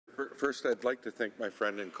First, I'd like to thank my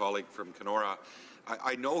friend and colleague from Kenora.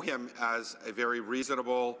 I know him as a very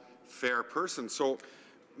reasonable, fair person. So,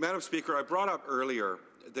 Madam Speaker, I brought up earlier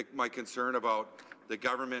my concern about the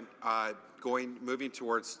government moving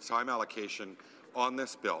towards time allocation on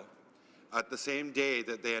this bill. At the same day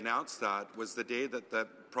that they announced that was the day that the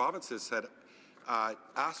provinces had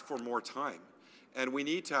asked for more time. And we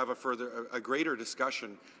need to have a greater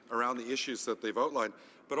discussion around the issues that they've outlined.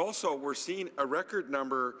 But also, we're seeing a record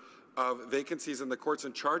number of vacancies in the courts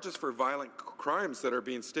and charges for violent crimes that are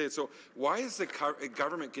being stated. So why is the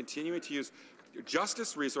government continuing to use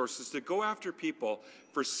justice resources to go after people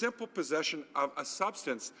for simple possession of a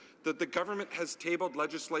substance that the government has tabled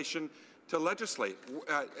legislation to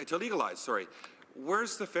legalize? Sorry.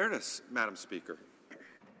 Where's the fairness, Madam Speaker?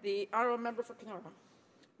 The honourable member for Kenora.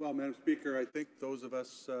 Well, Madam Speaker, I think those of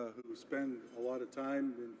us who spend a lot of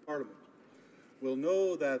time in Parliament will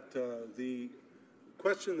know that the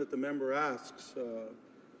question that the member asks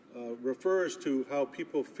refers to how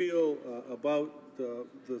people feel about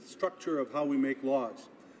the structure of how we make laws.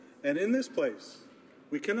 And in this place,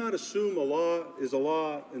 we cannot assume a law is a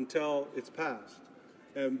law until it's passed.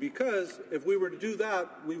 And because if we were to do that,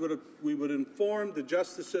 we would inform the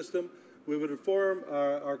justice system, we would inform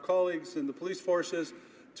our colleagues in the police forces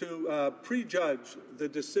to prejudge the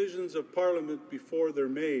decisions of Parliament before they're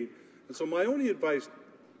made. And so my only advice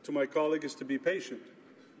to my colleague is to be patient.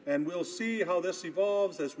 And we'll see how this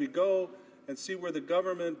evolves as we go and see where the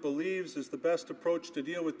government believes is the best approach to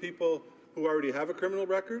deal with people who already have a criminal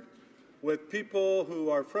record, with people who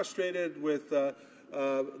are frustrated with the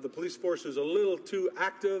police force is a little too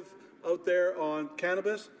active out there on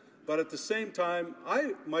cannabis. But at the same time,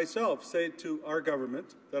 I myself say to our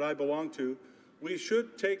government that I belong to, we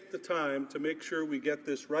should take the time to make sure we get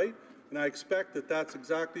this right. And I expect that that's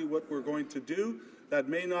exactly what we're going to do. That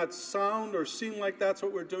may not sound or seem like that's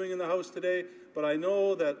what we're doing in the House today, but I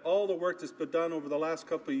know that all the work that's been done over the last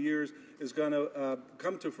couple of years is going to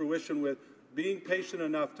come to fruition with being patient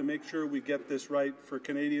enough to make sure we get this right for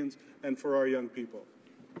Canadians and for our young people.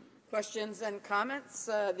 Questions and comments?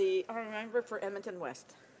 The honourable member for Edmonton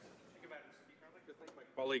West. Thank you, Madam Speaker. I'd like to thank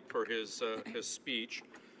my colleague for his speech.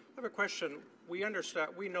 I have a question. We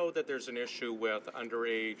know that there's an issue with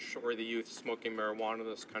underage or the youth smoking marijuana in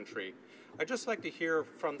this country. I'd just like to hear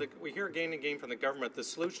we hear again and again from the government, the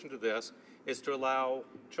solution to this is to allow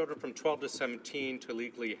children from 12 to 17 to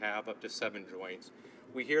legally have up to 7 joints.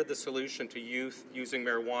 We hear the solution to youth using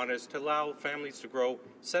marijuana is to allow families to grow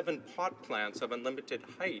 7 pot plants of unlimited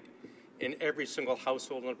height in every single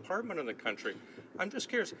household and apartment in the country. I'm just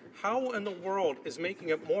curious, how in the world is making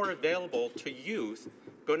it more available to youth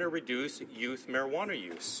going to reduce youth marijuana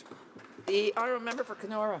use? The honourable member for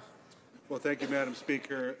Kenora. Well, thank you, Madam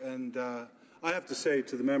Speaker. And I have to say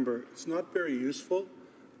to the member, it's not very useful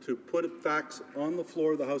to put facts on the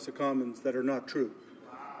floor of the House of Commons that are not true,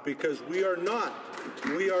 because we are not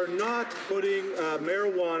putting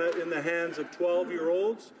marijuana in the hands of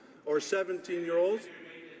 12-year-olds or 17-year-olds.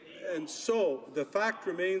 And so the fact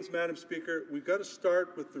remains, Madam Speaker, we've got to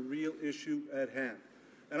start with the real issue at hand.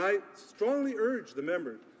 And I strongly urge the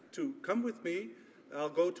member to come with me. I'll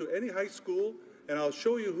go to any high school and I'll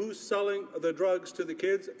show you who's selling the drugs to the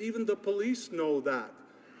kids. Even the police know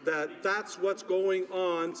that's what's going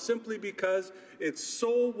on, simply because it's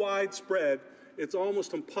so widespread, it's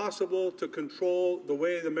almost impossible to control the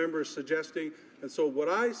way the member is suggesting. And so what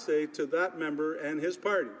I say to that member and his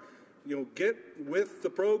party, get with the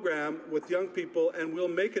program with young people and we'll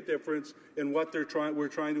make a difference in what we're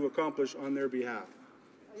trying to accomplish on their behalf.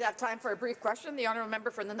 We have time for a brief question. The honourable member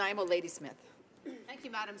for Nanaimo, Ladysmith. Thank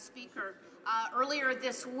you, Madam Speaker. Earlier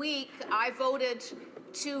this week, I voted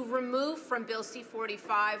to remove from Bill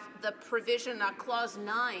C-45 the provision, Clause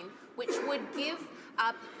 9, which would give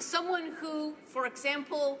someone who, for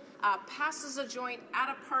example, passes a joint at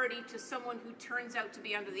a party to someone who turns out to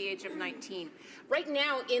be under the age of 19. Right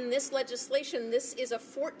now, in this legislation, this is a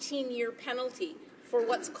 14-year penalty for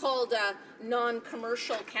what's called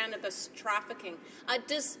non-commercial cannabis trafficking.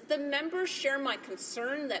 Does the member share my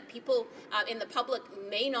concern that people in the public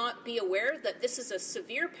may not be aware that this is a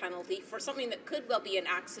severe penalty for something that could well be an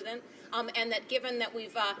accident, and that given that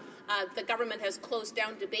the government has closed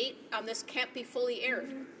down debate, this can't be fully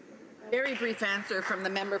aired? Very brief answer from the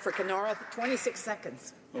member for Kenora, 26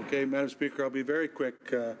 seconds. Okay, Madam Speaker, I'll be very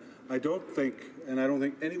quick. I don't think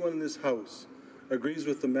anyone in this House agrees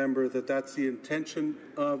with the member that that's the intention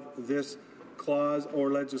of this clause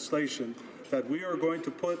or legislation, that we are going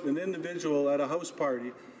to put an individual at a house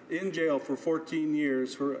party in jail for 14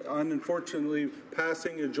 years for unfortunately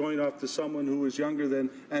passing a joint off to someone who was younger than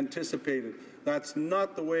anticipated. That's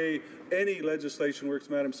not the way any legislation works,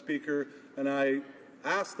 Madam Speaker, and I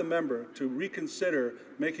ask the member to reconsider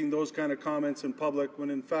making those kind of comments in public when,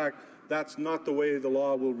 in fact, that's not the way the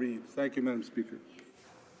law will read. Thank you, Madam Speaker.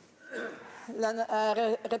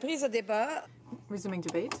 Reprise au débat. Resuming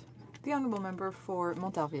debate. The honourable member for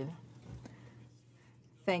Montarville.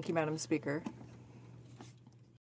 Thank you, Madam Speaker.